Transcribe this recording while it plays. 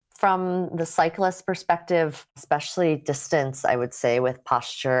from the cyclist perspective, especially distance, I would say, with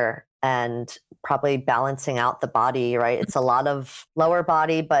posture and probably balancing out the body, right? It's a lot of lower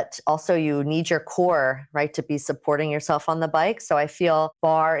body, but also you need your core, right, to be supporting yourself on the bike. So I feel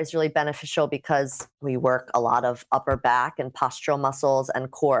bar is really beneficial because we work a lot of upper back and postural muscles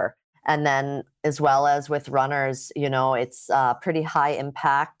and core. And then as well as with runners, it's pretty high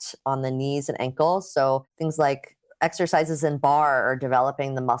impact on the knees and ankles. So things like exercises in bar are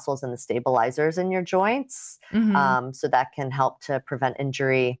developing the muscles and the stabilizers in your joints. So that can help to prevent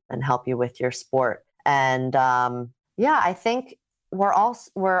injury and help you with your sport. And I think we're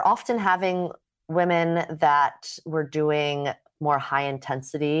often having women that we're doing more high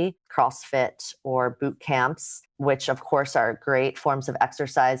intensity CrossFit or boot camps, which of course are great forms of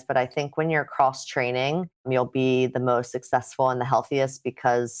exercise. But I think when you're cross training, you'll be the most successful and the healthiest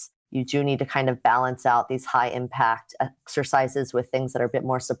because you do need to kind of balance out these high impact exercises with things that are a bit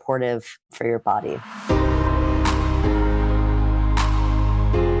more supportive for your body.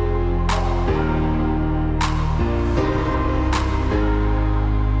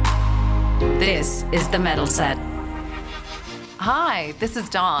 This is the Metal Set. Hi, this is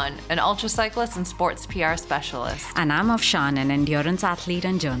Dawn, an ultra cyclist and sports PR specialist. And I'm Afshan, an endurance athlete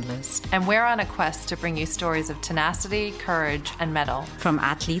and journalist. And we're on a quest to bring you stories of tenacity, courage, and mettle. From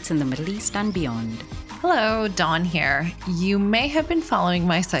athletes in the Middle East and beyond. Hello, Dawn here. You may have been following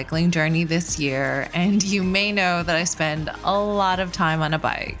my cycling journey this year, and you may know that I spend a lot of time on a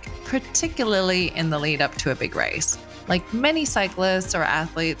bike, particularly in the lead up to a big race. Like many cyclists or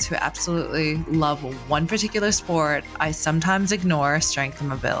athletes who absolutely love one particular sport, I sometimes ignore strength and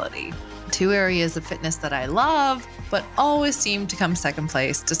mobility. Two areas of fitness that I love, but always seem to come second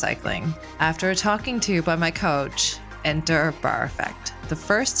place to cycling. After a talking to by my coach, enter Barre Effect, the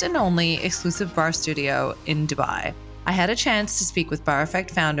first and only exclusive bar studio in Dubai. I had a chance to speak with Barre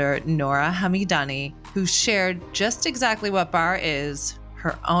Effect founder Nora Hameidani, who shared just exactly what Barre is,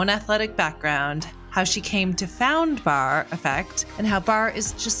 her own athletic background, how she came to found Barre Effect, and how Barre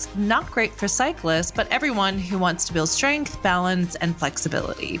is just not great for cyclists, but everyone who wants to build strength, balance, and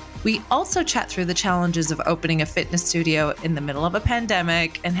flexibility. We also chat through the challenges of opening a fitness studio in the middle of a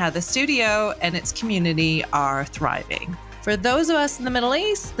pandemic and how the studio and its community are thriving. For those of us in the Middle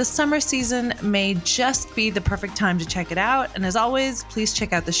East, the summer season may just be the perfect time to check it out. And as always, please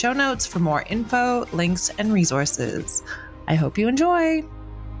check out the show notes for more info, links, and resources. I hope you enjoy.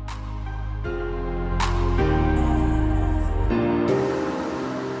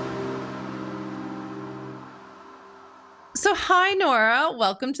 So hi, Nora.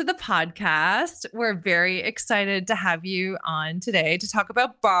 Welcome to the podcast. We're very excited to have you on today to talk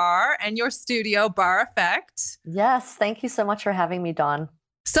about Barre and your studio, Barre Effect. Yes. Thank you so much for having me, Dawn.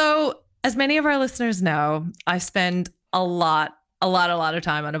 So as many of our listeners know, I spend a lot of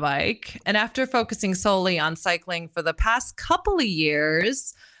time on a bike. And after focusing solely on cycling for the past couple of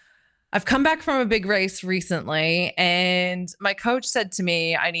years, I've come back from a big race recently, and my coach said to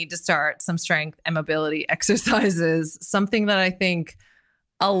me, I need to start some strength and mobility exercises, something that I think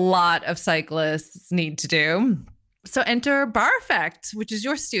a lot of cyclists need to do. So enter Barre Effect, which is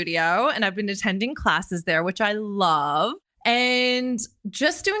your studio, and I've been attending classes there, which I love. And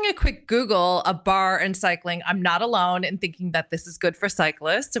just doing a quick Google of bar and cycling, I'm not alone in thinking that this is good for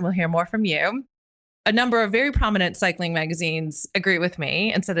cyclists, and we'll hear more from you. A number of very prominent cycling magazines agree with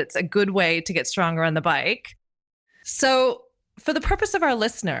me and said it's a good way to get stronger on the bike. So for the purpose of our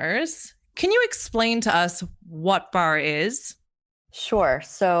listeners, can you explain to us what Barre is? Sure.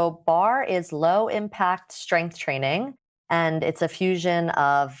 So Barre is low impact strength training, and it's a fusion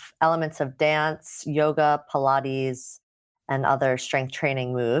of elements of dance, yoga, Pilates, and other strength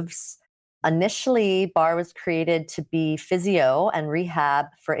training moves. Initially, Barre was created to be physio and rehab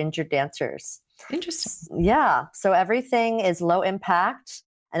for injured dancers. Interesting. Yeah. So everything is low impact,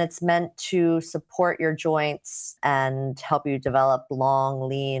 and it's meant to support your joints and help you develop long,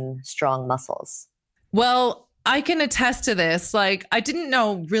 lean, strong muscles. Well, I can attest to this. Like, I didn't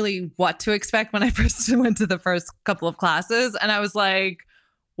know really what to expect when I first went to the first couple of classes. And I was like,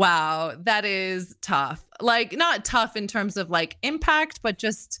 wow, that is tough. Like, not tough in terms of like impact, but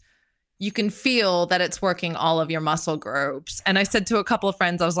just you can feel that it's working all of your muscle groups. And I said to a couple of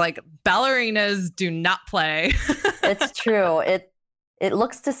friends, I was like, ballerinas do not play. It's true. It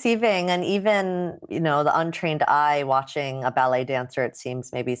looks deceiving. And even, the untrained eye watching a ballet dancer, it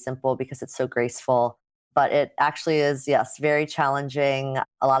seems maybe simple because it's so graceful. But it actually is, yes, very challenging.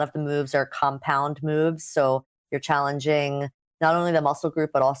 A lot of the moves are compound moves. So you're challenging not only the muscle group,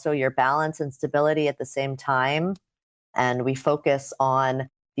 but also your balance and stability at the same time. And we focus on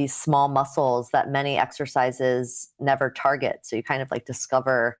these small muscles that many exercises never target. So you kind of like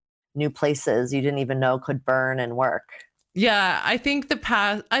discover new places you didn't even know could burn and work. Yeah, I think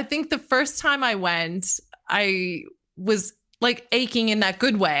the first time I went, I was like aching in that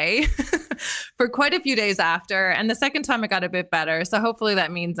good way for quite a few days after. And the second time I got a bit better. So hopefully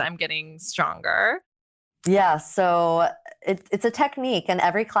that means I'm getting stronger. Yeah, so it's a technique and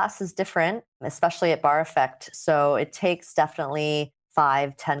every class is different, especially at Bar Effect. So it takes definitely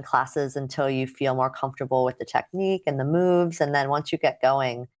 5, 10 classes until you feel more comfortable with the technique and the moves. And then once you get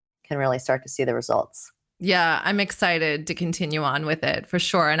going, can really start to see the results. Yeah, I'm excited to continue on with it for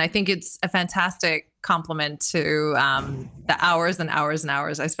sure. And I think it's a fantastic complement to the hours and hours and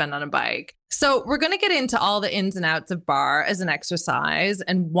hours I spend on a bike. So we're going to get into all the ins and outs of bar as an exercise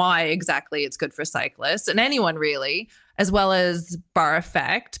and why exactly it's good for cyclists and anyone really, as well as Bar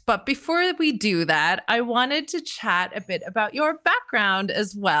Effect. But before we do that, I wanted to chat a bit about your background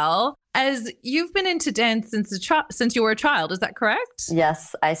as well, as you've been into dance since you were a child. Is that correct?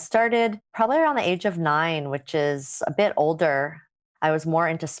 Yes, I started probably around the age of 9, which is a bit older. I was more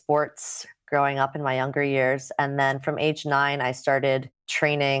into sports growing up in my younger years. And then from age 9, I started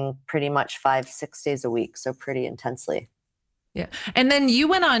training pretty much 5, 6 days a week. So pretty intensely. Yeah. And then you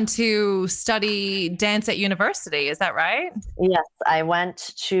went on to study dance at university. Is that right? Yes, I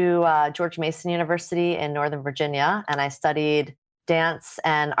went to George Mason University in Northern Virginia, and I studied dance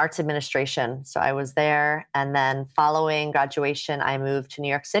and arts administration. So I was there. And then following graduation, I moved to New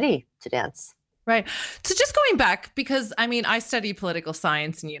York City to dance. Right. So just going back, because I mean, I studied political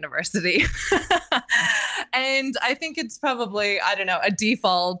science in university. And I think it's probably, I don't know, a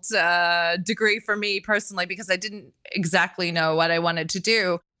default degree for me personally, because I didn't exactly know what I wanted to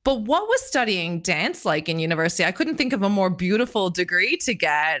do. But what was studying dance like in university? I couldn't think of a more beautiful degree to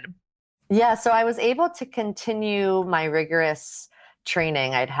get. Yeah, so I was able to continue my rigorous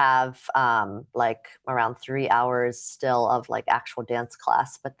training. I'd have like around 3 hours still of like actual dance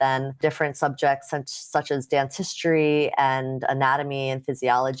class, but then different subjects such as dance history and anatomy and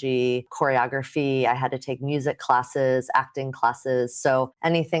physiology, choreography. I had to take music classes, acting classes. So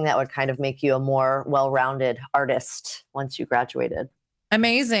anything that would kind of make you a more well-rounded artist once you graduated.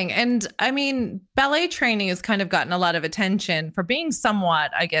 Amazing. And I mean, ballet training has kind of gotten a lot of attention for being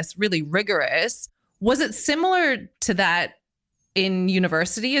somewhat, I guess, really rigorous. Was it similar to that in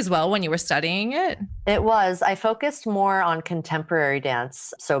university as well when you were studying it? It was. I focused more on contemporary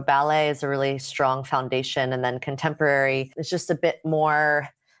dance. So ballet is a really strong foundation, and then contemporary is just a bit more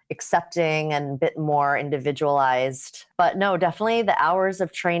accepting and a bit more individualized. But no, definitely the hours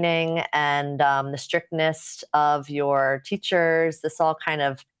of training and the strictness of your teachers, this all kind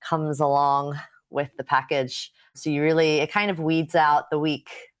of comes along with the package. So it kind of weeds out the weak,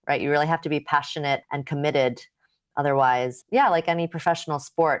 right? You really have to be passionate and committed. Otherwise, yeah, like any professional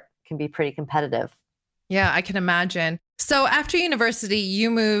sport can be pretty competitive. Yeah, I can imagine. So after university, you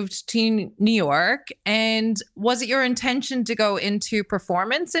moved to New York. And was it your intention to go into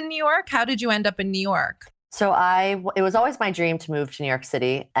performance in New York? How did you end up in New York? So it was always my dream to move to New York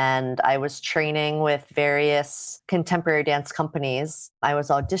City, and I was training with various contemporary dance companies. I was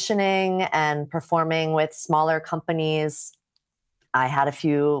auditioning and performing with smaller companies. I had a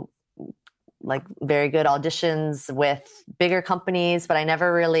few like very good auditions with bigger companies, but I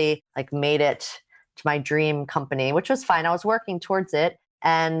never really like made it to my dream company, which was fine. I was working towards it.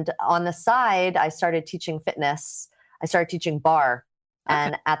 And on the side, I started teaching fitness. I started teaching bar. Okay.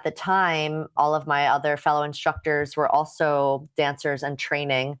 And at the time, all of my other fellow instructors were also dancers and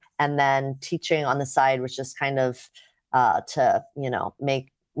training. And then teaching on the side was just kind of to,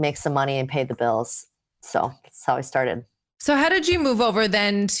 make some money and pay the bills. So that's how I started. So how did you move over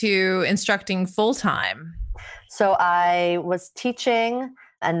then to instructing full time? So I was teaching,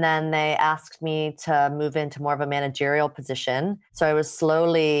 and then they asked me to move into more of a managerial position. So I was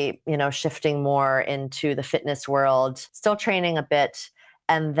slowly, shifting more into the fitness world, still training a bit.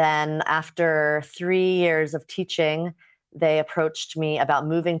 And then after 3 years of teaching, they approached me about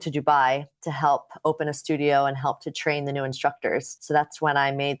moving to Dubai to help open a studio and help to train the new instructors. So that's when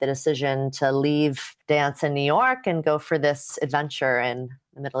I made the decision to leave dance in New York and go for this adventure in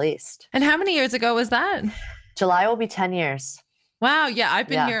the Middle East. And how many years ago was that? July will be 10 years. Wow. Yeah. I've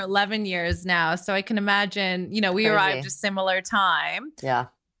been here 11 years now. So I can imagine, we Crazy. Arrived a similar time. Yeah.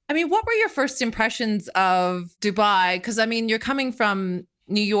 I mean, what were your first impressions of Dubai? Because I mean, you're coming from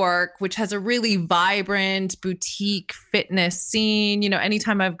New York, which has a really vibrant boutique fitness scene.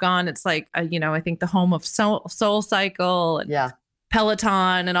 Anytime I've gone, it's like, I think the home of Soul Cycle and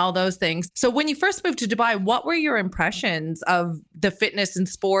Peloton and all those things. So when you first moved to Dubai, what were your impressions of the fitness and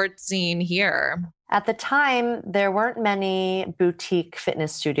sports scene here? At the time, there weren't many boutique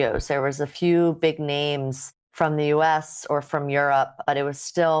fitness studios. There was a few big names from the US or from Europe, but it was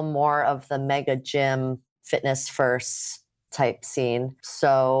still more of the mega gym fitness first type scene.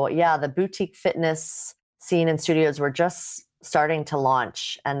 So yeah, the boutique fitness scene and studios were just starting to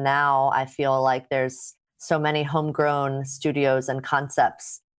launch. And now I feel like there's so many homegrown studios and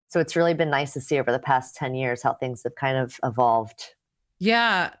concepts. So it's really been nice to see over the past 10 years how things have kind of evolved.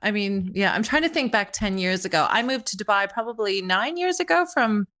 Yeah. I mean, yeah, I'm trying to think back 10 years ago. I moved to Dubai probably 9 years ago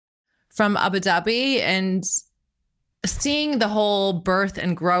from Abu Dhabi, and seeing the whole birth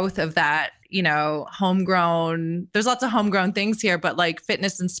and growth of that, homegrown, there's lots of homegrown things here, but like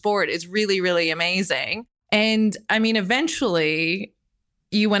fitness and sport is really, really amazing. And I mean, eventually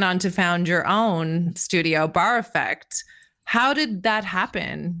you went on to found your own studio, Bar Effect. How did that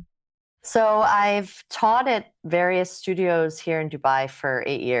happen? So I've taught at various studios here in Dubai for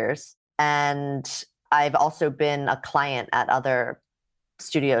 8 years. And I've also been a client at other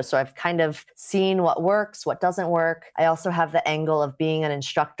studios. So I've kind of seen what works, what doesn't work. I also have the angle of being an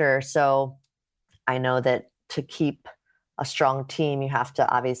instructor. So I know that to keep a strong team, you have to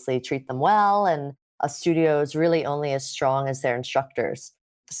obviously treat them well. And a studio is really only as strong as their instructors.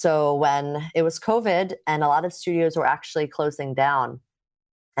 So when it was COVID and a lot of studios were actually closing down,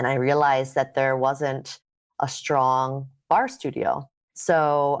 and I realized that there wasn't a strong bar studio.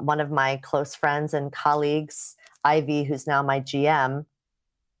 So one of my close friends and colleagues, Ivy, who's now my GM,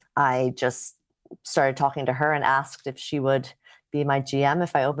 I just started talking to her and asked if she would be my GM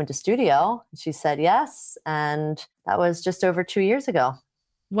if I opened a studio. She said yes. And that was just over 2 years ago.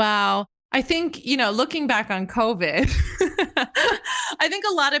 Wow. I think, looking back on COVID, I think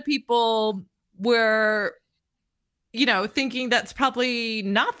a lot of people were, thinking that's probably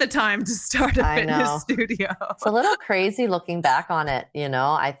not the time to start a fitness studio. It's a little crazy looking back on it.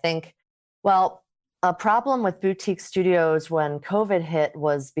 I think, well, a problem with boutique studios when COVID hit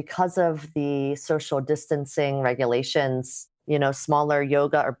was because of the social distancing regulations. Smaller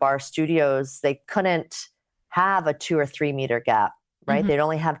yoga or bar studios, they couldn't have a 2 or 3 meter gap, right? Mm-hmm. They'd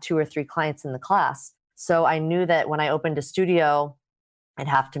only have 2 or 3 clients in the class. So I knew that when I opened a studio, I'd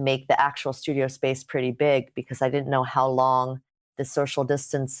have to make the actual studio space pretty big because I didn't know how long the social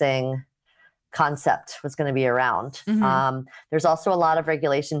distancing concept was going to be around. Mm-hmm. There's also a lot of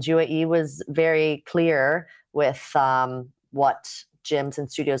regulations. UAE was very clear with what gyms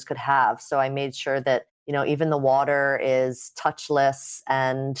and studios could have. So I made sure that, even the water is touchless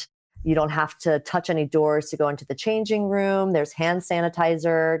and you don't have to touch any doors to go into the changing room. There's hand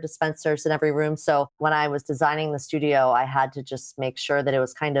sanitizer dispensers in every room. So when I was designing the studio, I had to just make sure that it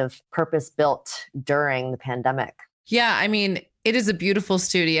was kind of purpose built during the pandemic. Yeah, I mean, it is a beautiful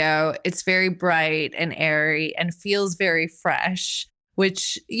studio. It's very bright and airy and feels very fresh,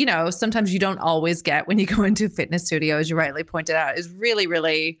 which, sometimes you don't always get when you go into a fitness studio, as you rightly pointed out, is really,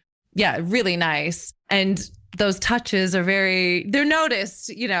 really, really nice. And those touches are they're noticed,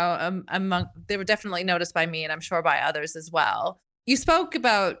 they were definitely noticed by me and I'm sure by others as well. You spoke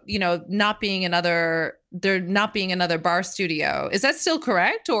about, not being another bar studio. Is that still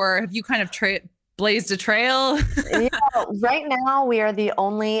correct? Or have you kind of blazed a trail? Yeah, right now we are the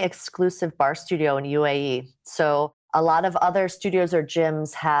only exclusive bar studio in UAE. So a lot of other studios or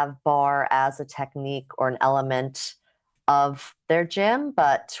gyms have bar as a technique or an element of their gym,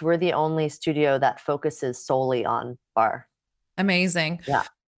 but we're the only studio that focuses solely on bar. Amazing. Yeah.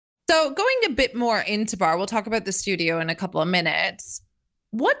 So going a bit more into bar, we'll talk about the studio in a couple of minutes.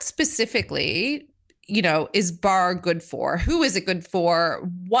 What specifically, is bar good for? Who is it good for?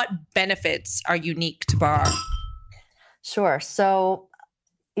 What benefits are unique to bar? Sure. So,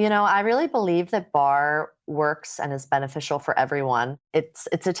 I really believe that bar works and is beneficial for everyone. It's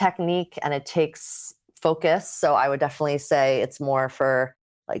a technique and it takes focus. So I would definitely say it's more for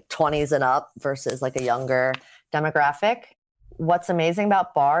like 20s and up versus like a younger demographic. What's amazing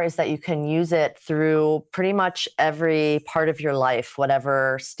about bar is that you can use it through pretty much every part of your life,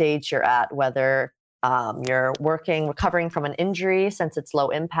 whatever stage you're at, whether you're recovering from an injury since it's low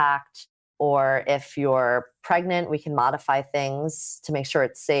impact, or if you're pregnant, we can modify things to make sure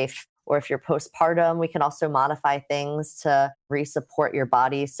it's safe. Or if you're postpartum, we can also modify things to re-support your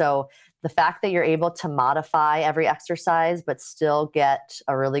body. So the fact that you're able to modify every exercise, but still get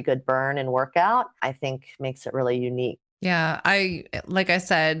a really good burn and workout, I think makes it really unique. Yeah. Like I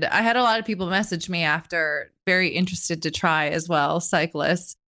said, I had a lot of people message me after, very interested to try as well,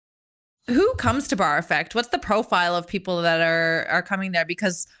 cyclists. Who comes to Bar Effect? What's the profile of people that are coming there?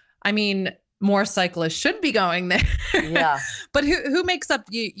 Because I mean, more cyclists should be going there. Yeah. But who makes up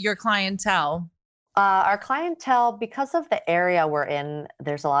your clientele? Our clientele, because of the area we're in,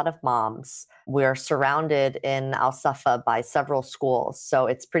 there's a lot of moms. We're surrounded in Al Safa by several schools. So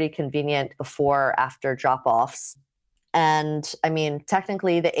it's pretty convenient before, after drop offs. And I mean,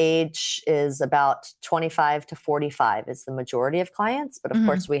 technically, the age is about 25 to 45 is the majority of clients. But of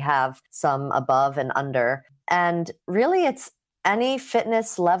course, we have some above and under. And really, it's any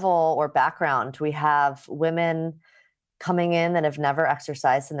fitness level or background. We have women coming in that have never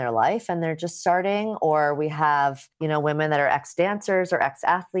exercised in their life and they're just starting, or we have, women that are ex-dancers or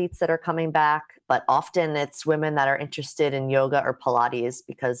ex-athletes that are coming back. But often it's women that are interested in yoga or Pilates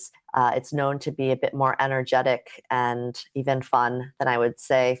because it's known to be a bit more energetic and even fun than I would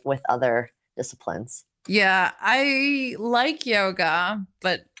say with other disciplines. Yeah, I like yoga,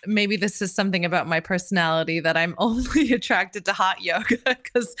 but maybe this is something about my personality that I'm only attracted to hot yoga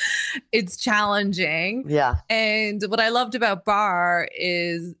because it's challenging. Yeah. And what I loved about Barre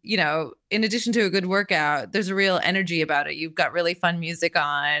is, in addition to a good workout, there's a real energy about it. You've got really fun music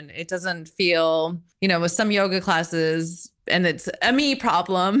on. It doesn't feel, with some yoga classes, and it's a me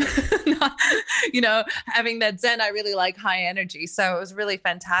problem, not, having that Zen, I really like high energy. So it was really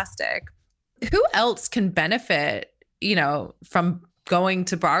fantastic. Who else can benefit, from going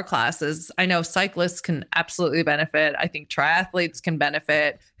to Barre classes? I know cyclists can absolutely benefit. I think triathletes can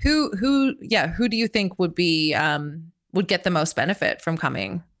benefit. Who do you think would get the most benefit from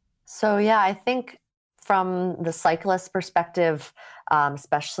coming? So, I think from the cyclist perspective,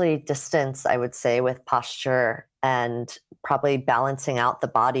 especially distance, I would say with posture and probably balancing out the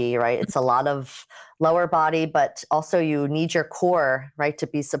body, right? It's a lot of lower body, but also you need your core, right, to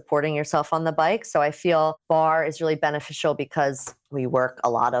be supporting yourself on the bike. So I feel Barre is really beneficial because we work a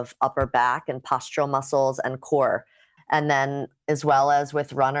lot of upper back and postural muscles and core. And then as well as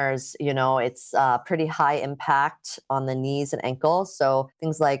with runners, it's pretty high impact on the knees and ankles. So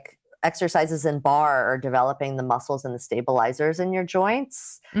things like exercises in Barre are developing the muscles and the stabilizers in your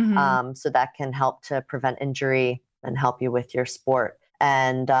joints. So that can help to prevent injury and help you with your sport.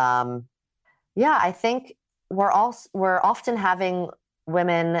 And I think we're often having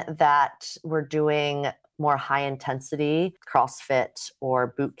women that we're doing more high intensity CrossFit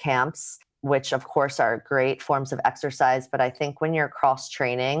or boot camps, which of course are great forms of exercise. But I think when you're cross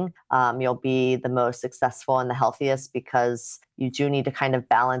training, you'll be the most successful and the healthiest because you do need to kind of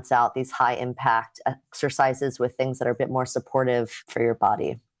balance out these high impact exercises with things that are a bit more supportive for your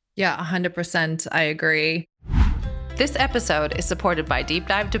body. Yeah, 100%. I agree. This episode is supported by Deep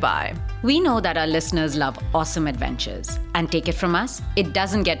Dive Dubai. We know that our listeners love awesome adventures. And take it from us, it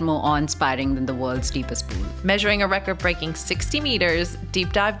doesn't get more awe-inspiring than the world's deepest pool. Measuring a record-breaking 60 meters,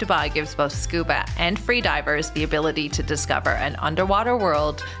 Deep Dive Dubai gives both scuba and free divers the ability to discover an underwater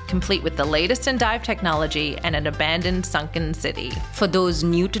world complete with the latest in dive technology and an abandoned sunken city. For those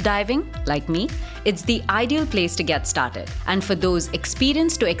new to diving, like me, it's the ideal place to get started. And for those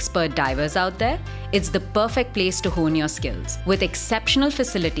experienced to expert divers out there, it's the perfect place to hone your skills with exceptional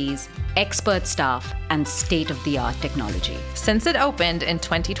facilities, expert staff, and state-of-the-art technology. Since it opened in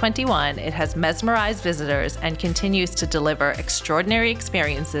 2021, it has mesmerized visitors and continues to deliver extraordinary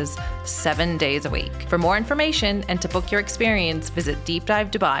experiences 7 days a week. For more information and to book your experience, visit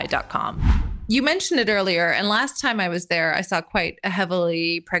deepdivedubai.com. You mentioned it earlier, and last time I was there, I saw quite a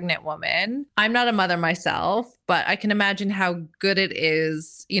heavily pregnant woman. I'm not a mother myself, but I can imagine how good it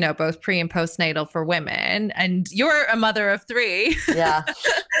is, both pre and postnatal for women. And you're a mother of 3. Yeah.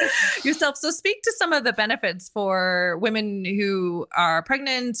 yourself. So speak to some of the benefits for women who are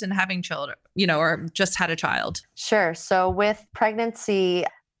pregnant and having children, or just had a child. Sure. So with pregnancy,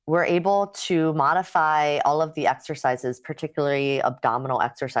 we're able to modify all of the exercises, particularly abdominal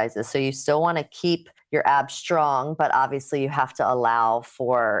exercises. So you still want to keep your abs strong, but obviously you have to allow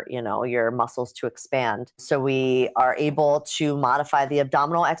for, your muscles to expand. So we are able to modify the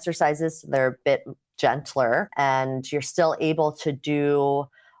abdominal exercises. So they're a bit gentler and you're still able to do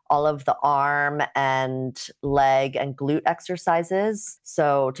all of the arm and leg and glute exercises.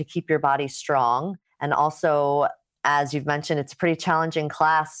 So to keep your body strong. And also, as you've mentioned, it's a pretty challenging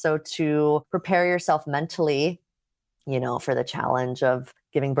class. So to prepare yourself mentally, for the challenge of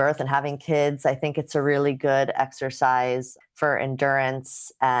giving birth and having kids, I think it's a really good exercise for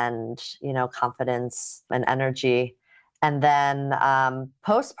endurance and, confidence and energy. And then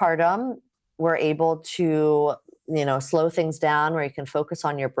postpartum, we're able to, slow things down where you can focus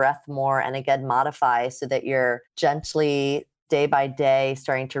on your breath more and again, modify so that you're gently day by day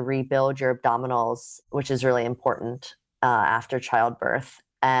starting to rebuild your abdominals, which is really important after childbirth.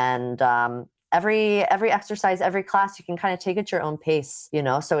 And every exercise, every class, you can kind of take at your own pace,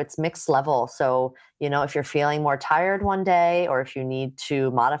 so it's mixed level. So, if you're feeling more tired one day, or if you need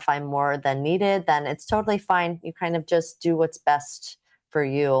to modify more than needed, then it's totally fine. You kind of just do what's best for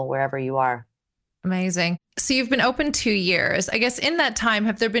you wherever you are. Amazing. So you've been open 2 years. I guess in that time,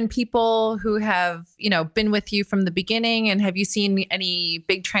 have there been people who have, been with you from the beginning, and have you seen any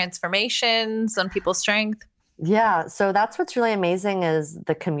big transformations on people's strength? Yeah, so that's what's really amazing is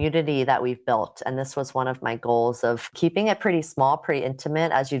the community that we've built. And this was one of my goals of keeping it pretty small, pretty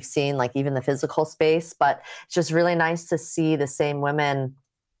intimate, as you've seen, like even the physical space. But it's just really nice to see the same women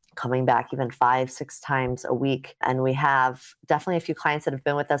coming back even 5, 6 times a week. And we have definitely a few clients that have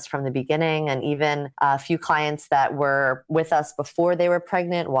been with us from the beginning, and even a few clients that were with us before they were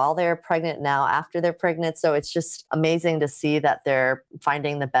pregnant, while they're pregnant, now after they're pregnant. So it's just amazing to see that they're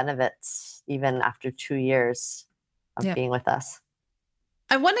finding the benefits even after 2 years of being with us.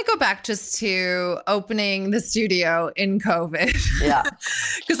 I want to go back just to opening the studio in COVID. Yeah.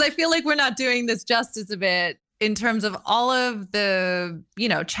 Because I feel like we're not doing this justice a bit in terms of all of the,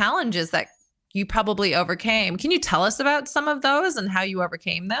 challenges that you probably overcame. Can you tell us about some of those and how you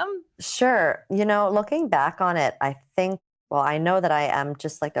overcame them? Sure. Looking back on it, I know that I am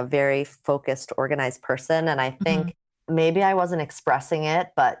just like a very focused, organized person. And I think maybe I wasn't expressing it,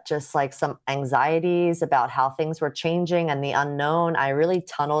 but just like some anxieties about how things were changing and the unknown, I really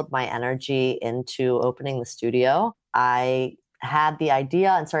tunneled my energy into opening the studio. I had the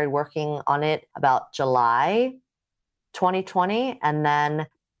idea and started working on it about July 2020. And then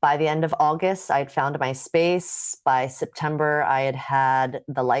by the end of August, I'd found my space. By September, I had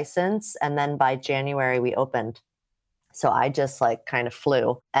the license. And then by January, we opened. So I just kind of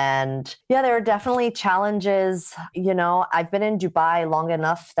flew. And yeah, there are definitely challenges. I've been in Dubai long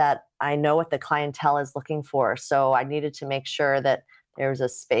enough that I know what the clientele is looking for. So I needed to make sure that there was a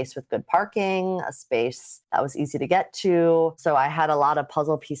space with good parking, a space that was easy to get to. So I had a lot of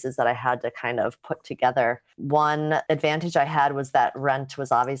puzzle pieces that I had to kind of put together. One advantage I had was that rent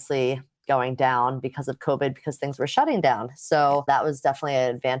was obviously going down because of COVID, because things were shutting down. So that was definitely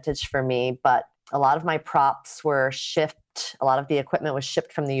an advantage for me. But a lot of my props were shipped. A lot of the equipment was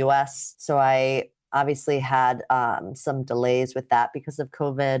shipped from the US. So I obviously had some delays with that because of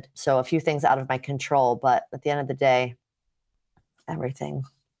COVID. So a few things out of my control. But at the end of the day, everything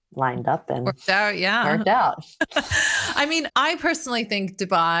lined up and worked out. Yeah. Worked out. I mean, I personally think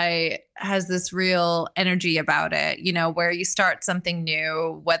Dubai has this real energy about it, where you start something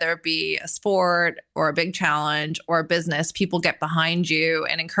new, whether it be a sport or a big challenge or a business, people get behind you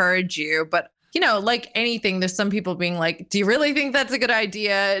and encourage you. But like anything, there's some people being like, do you really think that's a good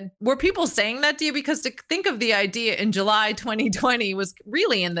idea? Were people saying that to you? Because to think of the idea in July 2020 was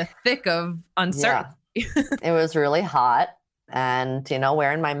really in the thick of uncertainty. Yeah. It was really hot. And,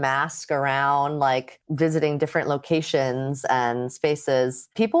 wearing my mask around, visiting different locations and spaces,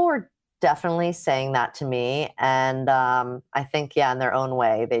 people were definitely saying that to me. And I think, in their own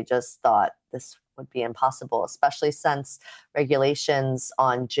way, they just thought this would be impossible, especially since regulations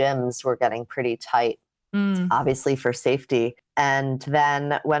on gyms were getting pretty tight, obviously for safety. And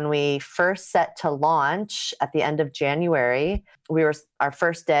then when we first set to launch at the end of January, our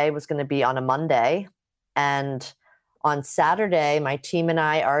first day was going to be on a Monday. And on Saturday, my team and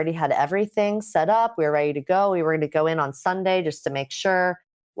I already had everything set up. We were ready to go. We were going to go in on Sunday just to make sure.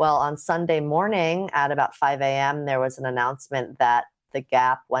 Well, on Sunday morning at about 5 a.m., there was an announcement that the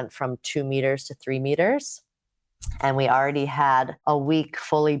gap went from 2 meters to 3 meters. And we already had a week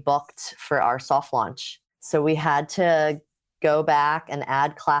fully booked for our soft launch. So we had to go back and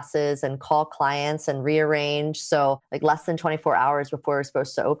add classes and call clients and rearrange. So less than 24 hours before we were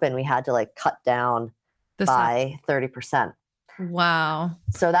supposed to open, we had to cut down by 30%. Wow.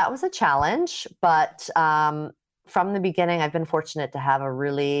 So that was a challenge. But from the beginning, I've been fortunate to have a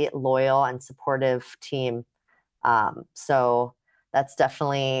really loyal and supportive team. So that's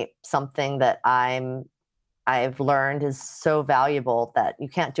definitely something that I've learned is so valuable, that you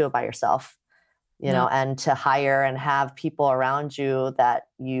can't do it by yourself, and to hire and have people around you that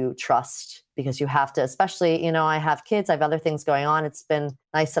you trust, because you have to, especially, I have kids, I have other things going on. It's been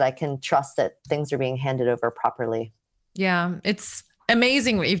nice that I can trust that things are being handed over properly. Yeah, it's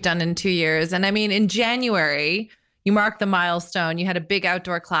amazing what you've done in 2 years. And I mean, in January, you marked the milestone. You had a big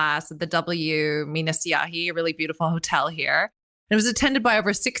outdoor class at the W Mina Siyahi, a really beautiful hotel here. It was attended by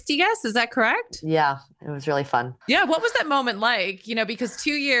over 60 guests. Is that correct? Yeah, it was really fun. Yeah. What was that moment like? Because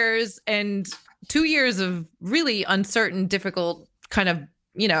 2 years and 2 years of really uncertain, difficult kind of,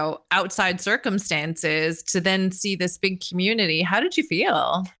 outside circumstances, to then see this big community. How did you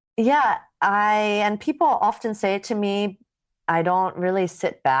feel? Yeah, and people often say it to me, I don't really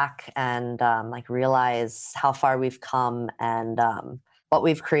sit back and like realize how far we've come and what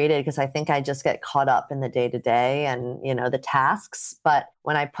we've created, because I think I just get caught up in the day to day and, you know, the tasks. But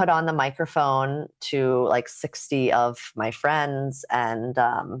when I put on the microphone to like 60 of my friends and,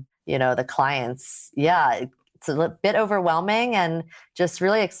 you know, the clients, yeah, it's a bit overwhelming and just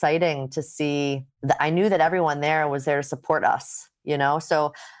really exciting to see that I knew that everyone there was there to support us, you know?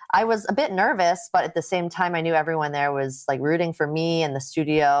 So I was a bit nervous, but at the same time, I knew everyone there was like rooting for me in the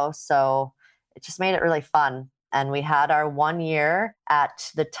studio. So it just made it really fun. And we had our 1 year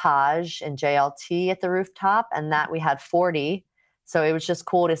at the Taj in JLT at the rooftop, and that we had 40. So it was just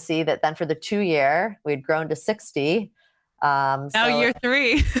cool to see that then for the 2 year, we'd grown to 60. Now year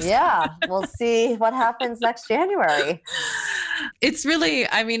 3. Yeah, we'll see what happens next January. It's really,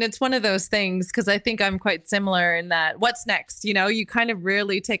 I mean, it's one of those things because I think I'm quite similar in that what's next? You know, you kind of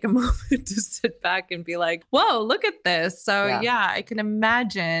rarely take a moment to sit back and be like, whoa, look at this. So yeah, I can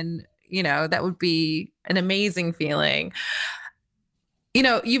imagine, you know, that would be an amazing feeling. You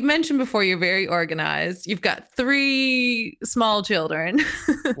know, you've mentioned before you're very organized. You've got 3 small children.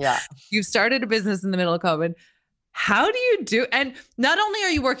 Yeah. You've started a business in the middle of COVID. How do you do? And not only are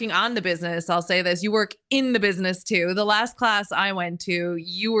you working on the business, I'll say this, you work in the business too. The last class I went to,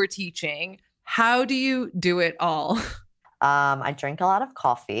 you were teaching. How do you do it all? I drink a lot of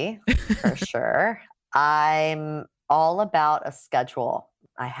coffee for sure. I'm all about a schedule.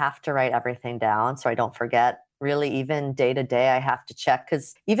 I have to write everything down so I don't forget. Really, even day to day, I have to check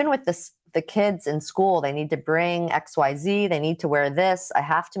because even with the kids in school, they need to bring XYZ, they need to wear this. I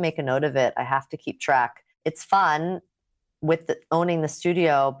have to make a note of it. I have to keep track. It's fun with owning the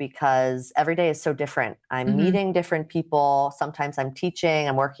studio because every day is so different. I'm meeting different people. Sometimes I'm teaching,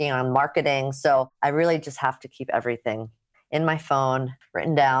 I'm working on marketing. So I really just have to keep everything in my phone,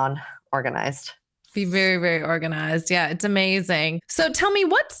 written down, organized. Be very, very organized. Yeah, it's amazing. So tell me,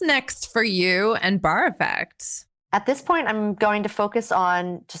 what's next for you and Bar Effect? At this point, I'm going to focus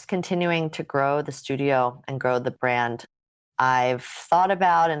on just continuing to grow the studio and grow the brand. I've thought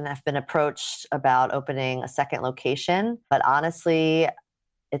about and have been approached about opening a second location, but honestly,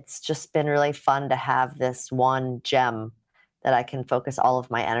 it's just been really fun to have this one gem that I can focus all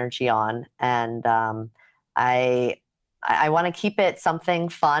of my energy on. And I want to keep it something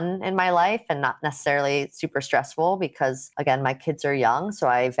fun in my life and not necessarily super stressful because, again, my kids are young, so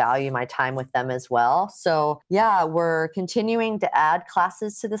I value my time with them as well. So yeah, we're continuing to add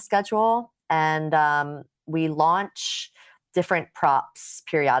classes to the schedule, and we launch different props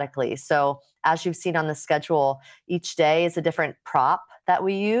periodically. So as you've seen on the schedule, each day is a different prop that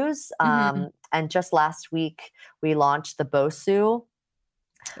we use. And just last week, we launched the Bosu.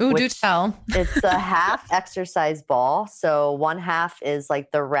 Ooh, do tell. It's a half exercise ball. So one half is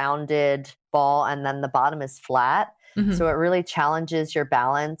like the rounded ball and then the bottom is flat. So it really challenges your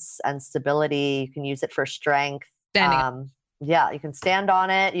balance and stability. You can use it for strength. Yeah, you can stand on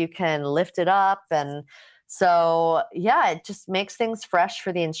it. You can lift it up. And so, yeah, it just makes things fresh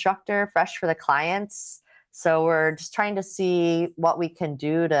for the instructor, fresh for the clients. So we're just trying to see what we can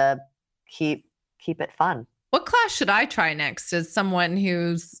do to keep it fun. What class should I try next as someone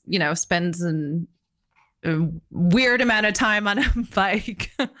who's, you know, spends a weird amount of time on a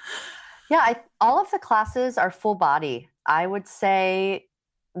bike? Yeah, all of the classes are full body. I would say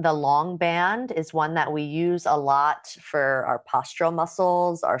the long band is one that we use a lot for our postural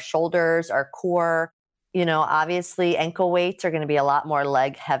muscles, our shoulders, our core. You know, obviously ankle weights are going to be a lot more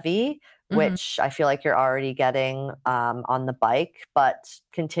leg heavy, which I feel like you're already getting on the bike, but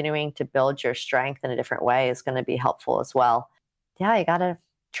continuing to build your strength in a different way is going to be helpful as well. Yeah, you got to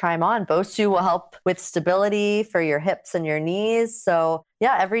try them on. Bosu will help with stability for your hips and your knees. So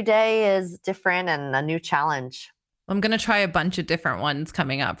yeah, every day is different and a new challenge. I'm going to try a bunch of different ones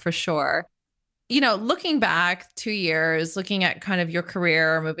coming up for sure. You know, looking back 2 years, looking at kind of your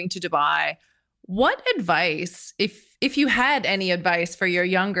career, moving to Dubai, what advice, if you had any advice for your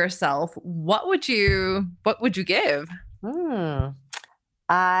younger self, what would you give?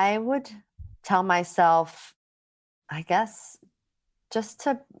 I would tell myself, I guess, just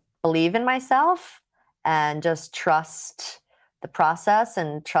to believe in myself and just trust the process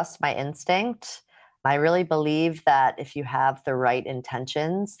and trust my instinct. I really believe that if you have the right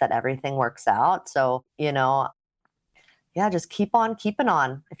intentions, that everything works out. So, you know, yeah, just keep on keeping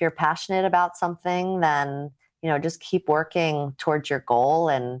on. If you're passionate about something, then, you know, just keep working towards your goal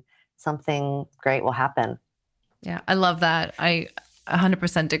and something great will happen. Yeah, I love that. I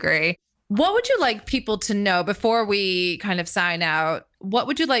 100% agree. What would you like people to know before we kind of sign out? What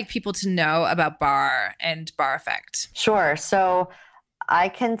would you like people to know about Barre and Barre Effect? Sure. So I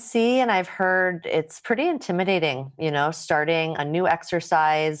can see and I've heard it's pretty intimidating, starting a new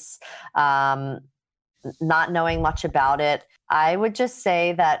exercise, not knowing much about it. I would just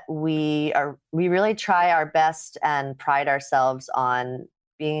say that we really try our best and pride ourselves on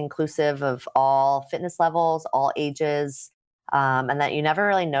being inclusive of all fitness levels, all ages, and that you never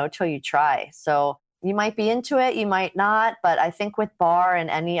really know till you try. So you might be into it, you might not, but I think with barre and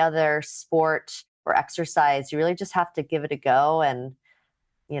any other sport or exercise, you really just have to give it a go and,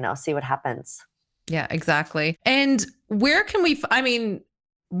 see what happens. Yeah, exactly. And where can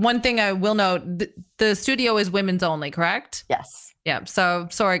one thing I will note, the studio is women's only, correct? Yes. Yeah. So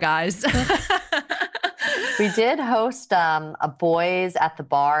sorry, guys. We did host a boys at the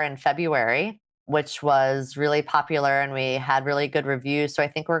bar in February, which was really popular and we had really good reviews. So I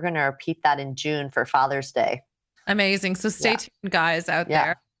think we're going to repeat that in June for Father's Day. Amazing. So stay tuned, guys, out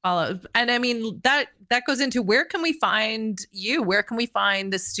there. Follow. And that goes into, where can we find you? Where can we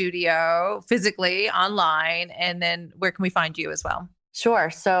find the studio physically, online? And then where can we find you as well? Sure.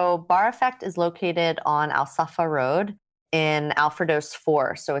 So Barre Effect is located on Al Safa Road in Alfredos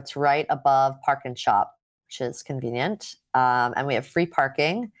 4. So it's right above Park and Shop, which is convenient. And we have free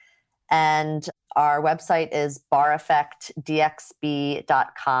parking. And our website is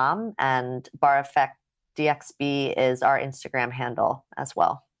barreeffectdxb.com. And barreeffectdxb is our Instagram handle as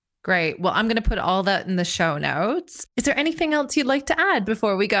well. Great. Well, I'm going to put all that in the show notes. Is there anything else you'd like to add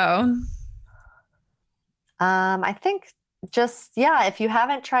before we go? I think if you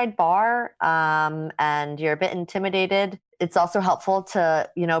haven't tried barre and you're a bit intimidated, it's also helpful to,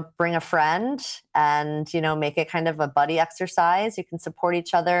 bring a friend and, make it kind of a buddy exercise. You can support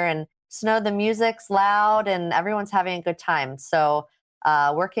each other and just know the music's loud and everyone's having a good time. So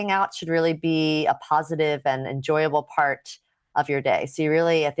working out should really be a positive and enjoyable part of your day. So you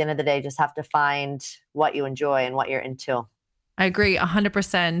really, at the end of the day, just have to find what you enjoy and what you're into. I agree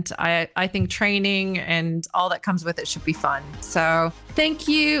 100%. I think training and all that comes with it should be fun. So thank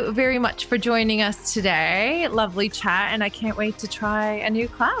you very much for joining us today. Lovely chat. And I can't wait to try a new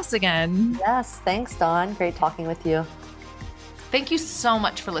class again. Yes. Thanks, Dawn. Great talking with you. Thank you so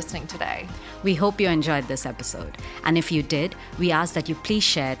much for listening today. We hope you enjoyed this episode. And if you did, we ask that you please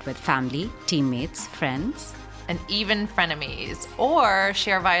share it with family, teammates, friends, and even frenemies, or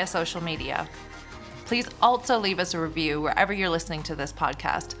share via social media. Please also leave us a review wherever you're listening to this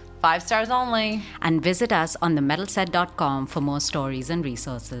podcast. 5 stars only. And visit us on themetalset.com for more stories and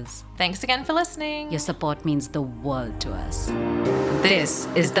resources. Thanks again for listening. Your support means the world to us. This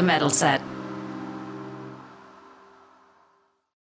is The Metal Set.